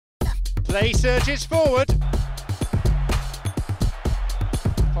Play surges forward.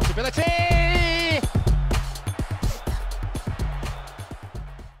 Possibility!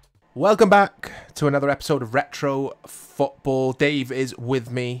 Welcome back to another episode of Retro Football. Dave is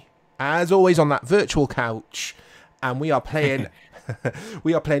with me, as always, on that virtual couch, and we are playing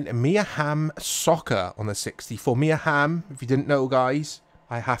Mia Hamm Soccer on the 64. Mia Hamm, if you didn't know, guys,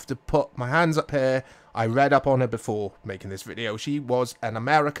 I have to put my hands up here. I read up on her before making this video. She was an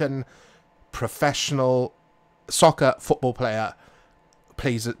American professional soccer football player,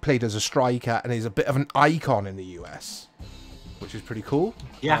 played as a striker, and is a bit of an icon in the US, which is pretty cool.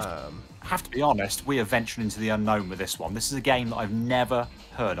 Yeah, I have to be honest, we are venturing into the unknown with this one. This is a game that I've never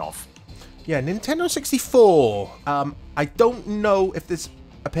heard of. Yeah, Nintendo 64. I don't know if this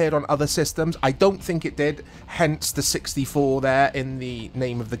appeared on other systems. I don't think it did, hence the 64 there in the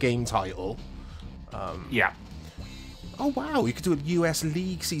name of the game title. Yeah. Oh, wow, you could do a US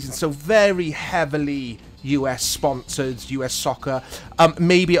League season, so very heavily US sponsored, US soccer.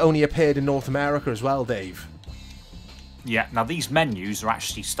 Maybe it only appeared in North America as well, Dave. Yeah, now these menus are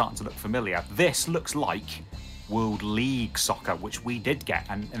actually starting to look familiar. This looks like World League Soccer, which we did get,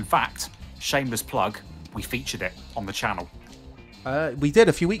 and in fact, shameless plug, we featured it on the channel. We did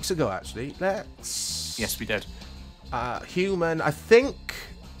a few weeks ago, actually. Let's... Yes, we did. Human, I think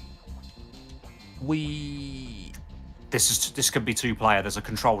we... This could be two-player. There's a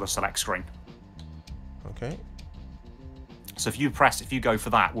controller select screen. Okay. So if you go for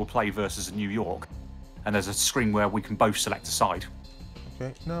that, we'll play versus New York. And there's a screen where we can both select a side.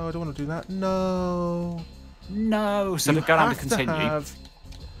 Okay. No, I don't want to do that. No. No. So go down to continue.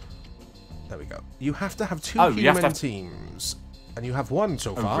 There we go. You have to have two you human have to teams. And you have one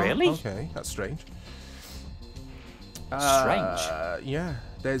so far. Really? Okay, that's strange. Strange. Yeah.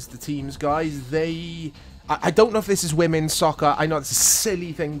 There's the teams, guys. I don't know if this is women's soccer. I know it's a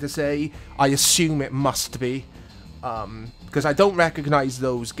silly thing to say. I assume it must be. Because I don't recognise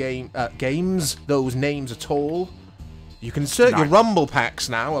those games, those names at all. You can insert your Rumble packs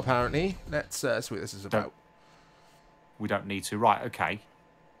now, apparently. Let's see what this is about. We don't need to. Right, okay.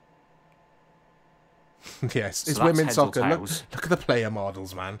 Yes, So it's that's women's heads or soccer. Look tails. at the player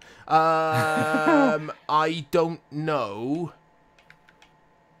models, man. I don't know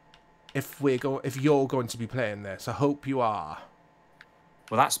if you're going to be playing this. I hope you are.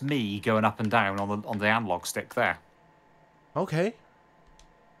 Well, that's me going up and down on the analog stick there. Okay.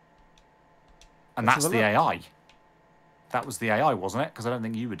 And Let's that's have the a look. AI. That was the AI, wasn't it? Because I don't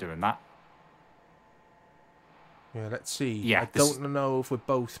think you were doing that. Yeah, let's see. Yeah, I don't know if we're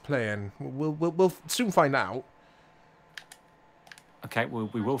both playing. We'll soon find out. Okay,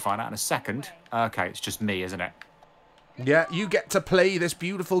 we will find out in a second. Okay, it's just me, isn't it? Yeah, you get to play this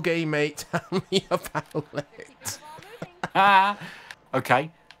beautiful game, mate. Tell me about it. Okay.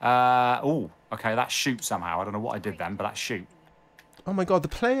 Okay, that's shoot somehow. I don't know what I did then, but that's shoot. Oh my god, the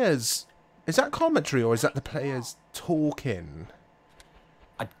players... Is that commentary or is that the players talking?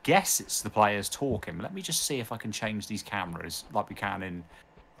 I guess it's the players talking. Let me just see if I can change these cameras like we can in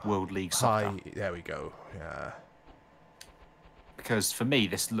World League Soccer. Hi, there we go. Yeah. Because for me,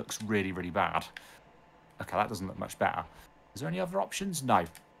 this looks really, really bad. Okay, that doesn't look much better. Is there any other options? No.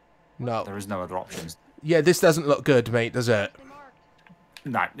 No. There is no other options. Yeah, this doesn't look good, mate, does it?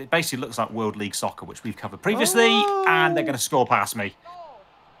 No, it basically looks like World League Soccer, which we've covered previously, and they're going to score past me.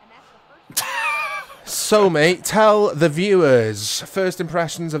 So, mate, tell the viewers, first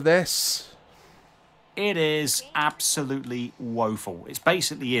impressions of this. It is absolutely woeful. It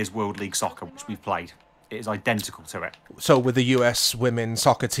basically is World League Soccer, which we've played. It is identical to it. So, with the US women's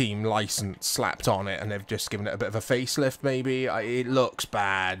soccer team license slapped on it, and they've just given it a bit of a facelift, maybe? It looks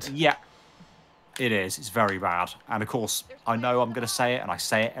bad. Yeah, it is. It's very bad. And, of course, I know I'm going to say it, and I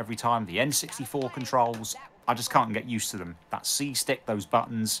say it every time. The N64 controls, I just can't get used to them. That C-stick, those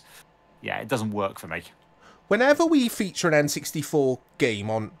buttons... Yeah, it doesn't work for me. Whenever we feature an N64 game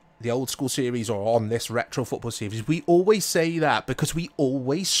on the old school series or on this retro football series, we always say that because we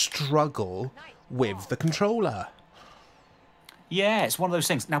always struggle with the controller. Yeah, it's one of those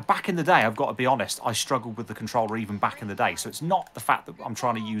things. Now, back in the day, I've got to be honest, I struggled with the controller even back in the day. So it's not the fact that I'm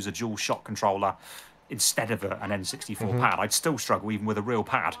trying to use a dual shot controller instead of an N64 pad. I'd still struggle even with a real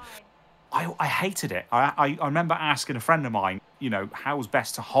pad. I hated it. I remember asking a friend of mine, you know, how's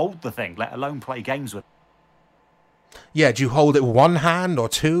best to hold the thing, let alone play games with it. Yeah, do you hold it with one hand or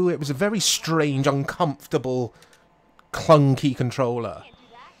two? It was a very strange, uncomfortable, clunky controller.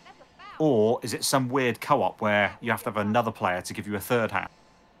 Or is it some weird co-op where you have to have another player to give you a third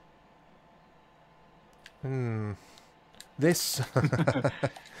hand? This...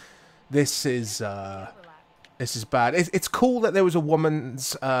 this is... This is bad. It's cool that there was a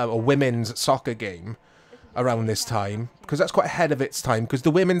women's soccer game around this time, because that's quite ahead of its time, because the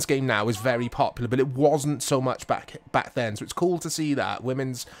women's game now is very popular, but it wasn't so much back then. So it's cool to see that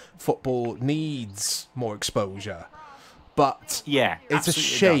women's football needs more exposure. But yeah, it's a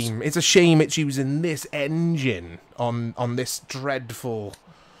shame. It's a shame it's using this engine on this dreadful.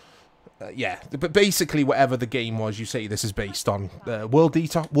 Yeah, but basically whatever the game was, you say this is based on World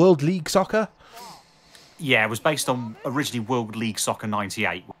League Soccer. Yeah, it was based on originally World League Soccer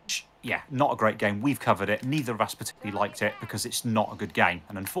 '98, which, yeah, not a great game. We've covered it. Neither of us particularly liked it because it's not a good game,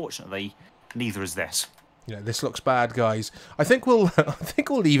 and unfortunately, neither is this. Yeah, this looks bad, guys. I think we'll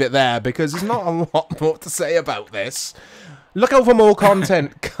leave it there because there's not a lot more to say about this. Look out for more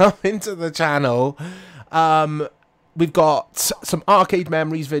content coming to the channel. We've got some Arcade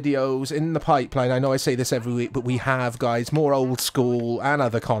Memories videos in the pipeline. I know I say this every week, but we have, guys, more old school and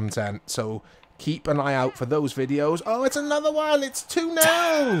other content. So keep an eye out for those videos. Oh, it's another one. It's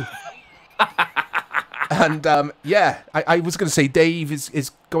 2-0. And, yeah, I was going to say Dave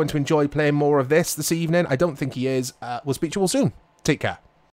is going to enjoy playing more of this evening. I don't think he is. We'll speak to you all soon. Take care.